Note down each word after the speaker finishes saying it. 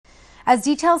As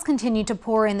details continue to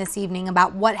pour in this evening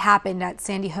about what happened at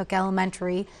Sandy Hook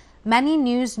Elementary, many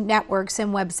news networks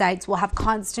and websites will have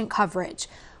constant coverage,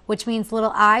 which means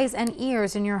little eyes and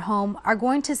ears in your home are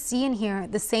going to see and hear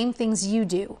the same things you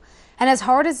do. And as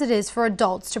hard as it is for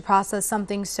adults to process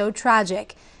something so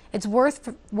tragic, it's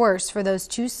worse for those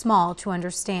too small to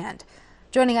understand.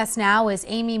 Joining us now is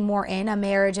Amy Morton, a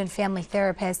marriage and family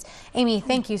therapist. Amy,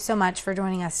 thank you so much for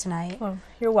joining us tonight. Well,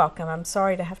 you're welcome. I'm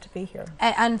sorry to have to be here.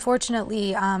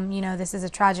 Unfortunately, you know, this is a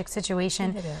tragic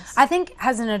situation. It is. I think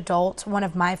as an adult, one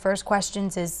of my first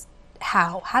questions is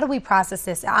how? How do we process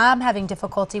this? I'm having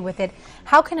difficulty with it.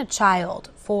 How can a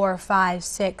child, 4, 5,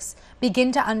 6,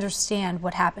 begin to understand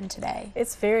what happened today?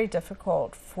 It's very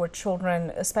difficult for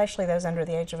children, especially those under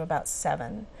the age of about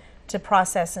 7, to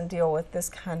process and deal with this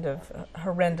kind of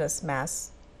horrendous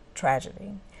mass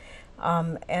tragedy.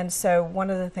 And so one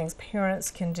of the things parents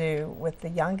can do with the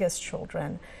youngest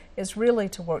children is really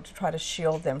to work to try to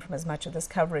shield them from as much of this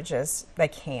coverage as they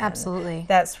can. Absolutely.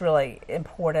 That's really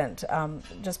important.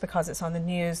 Just because it's on the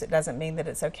news, it doesn't mean that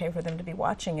it's okay for them to be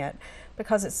watching it,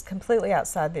 because it's completely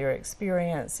outside their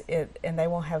experience, and they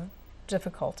will have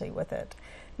difficulty with it.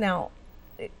 Now,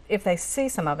 if they see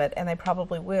some of it, and they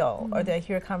probably will, or they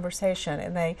hear a conversation,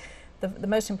 and the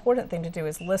most important thing to do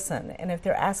is listen. And if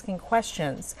they're asking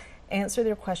questions, answer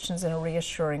their questions in a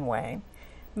reassuring way.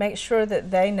 Make sure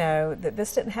that they know that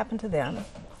this didn't happen to them,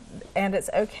 and it's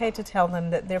okay to tell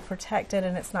them that they're protected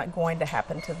and it's not going to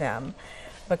happen to them,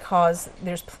 because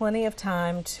there's plenty of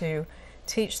time to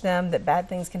teach them that bad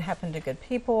things can happen to good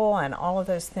people and all of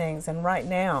those things. And right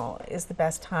now is the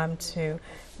best time to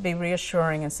be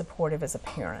reassuring and supportive as a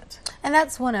parent. And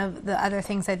that's one of the other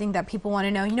things I think that people want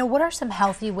to know. You know, what are some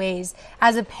healthy ways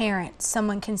as a parent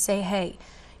someone can say, hey,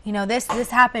 you know, this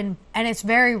happened and it's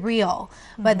very real,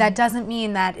 but that doesn't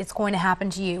mean that it's going to happen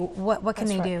to you. What can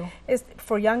they do? It's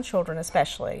for young children,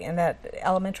 especially in that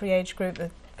elementary age group,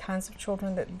 the kinds of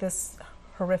children that this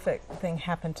horrific thing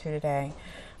happened to today.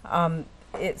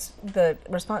 The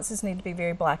responses need to be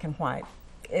very black and white.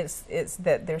 It's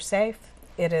that they're safe.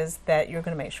 It is that you're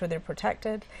going to make sure they're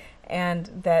protected, and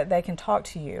that they can talk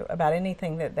to you about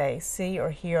anything that they see or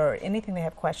hear, or anything they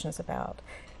have questions about.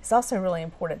 It's also really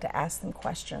important to ask them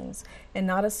questions and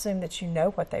not assume that you know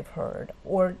what they've heard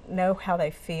or know how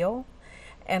they feel,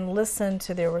 and listen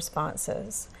to their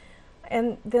responses.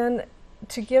 And then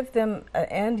to give them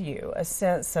and you a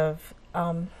sense of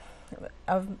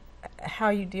how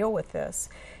you deal with this.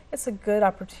 It's a good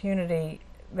opportunity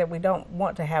that we don't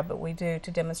want to have, but we do, to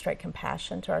demonstrate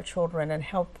compassion to our children and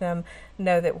help them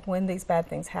know that when these bad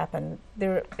things happen,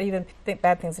 there are even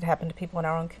bad things that happen to people in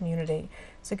our own community.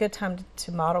 It's a good time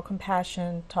to model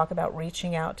compassion, talk about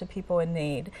reaching out to people in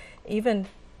need, even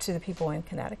to the people in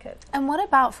Connecticut. And what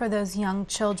about for those young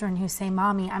children who say,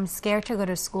 Mommy, I'm scared to go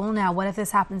to school now. What if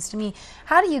this happens to me?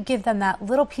 How do you give them that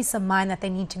little peace of mind that they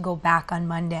need to go back on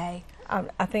Monday?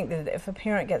 I think that if a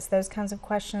parent gets those kinds of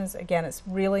questions, again, it's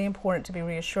really important to be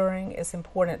reassuring. It's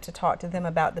important to talk to them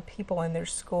about the people in their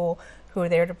school who are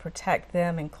there to protect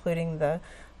them, including the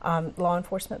law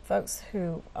enforcement folks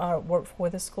who work for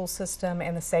the school system,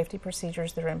 and the safety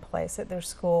procedures that are in place at their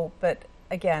school. But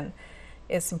again,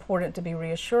 it's important to be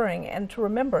reassuring and to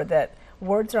remember that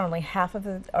words are only half of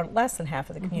the, or less than half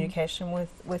of the communication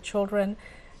with children.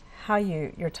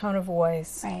 Your tone of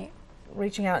voice. Right.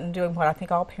 Reaching out and doing what I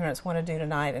think all parents want to do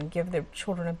tonight and give their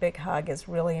children a big hug is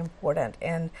really important,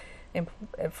 and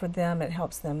for them it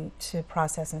helps them to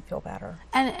process and feel better.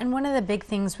 And one of the big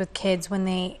things with kids when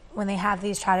they have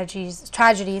these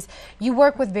tragedies, you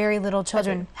work with very little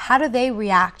children. How do they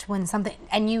react when something,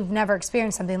 and you've never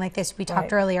experienced something like this, we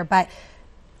talked earlier, but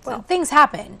things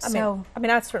happen. I mean,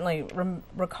 I certainly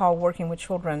recall working with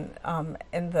children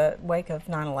in the wake of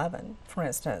 9/11, for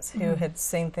instance, who had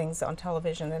seen things on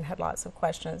television and had lots of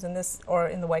questions, or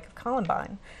in the wake of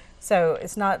Columbine. So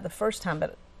it's not the first time,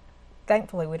 but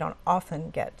thankfully we don't often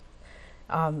get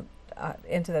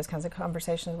into those kinds of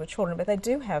conversations with children, but they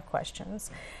do have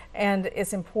questions, and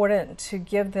it's important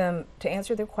to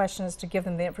answer their questions, to give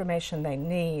them the information they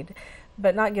need,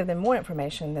 but not give them more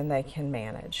information than they can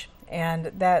manage.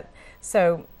 And I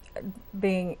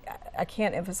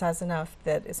can't emphasize enough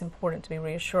that it's important to be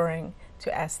reassuring,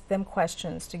 to ask them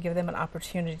questions, to give them an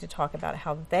opportunity to talk about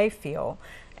how they feel,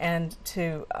 and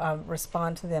to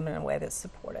respond to them in a way that's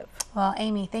supportive. Well,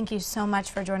 Amy, thank you so much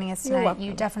for joining us tonight. You're welcome.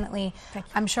 You definitely,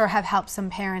 I'm sure, have helped some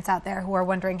parents out there who are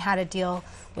wondering how to deal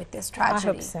with this tragedy.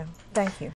 I hope so. Thank you.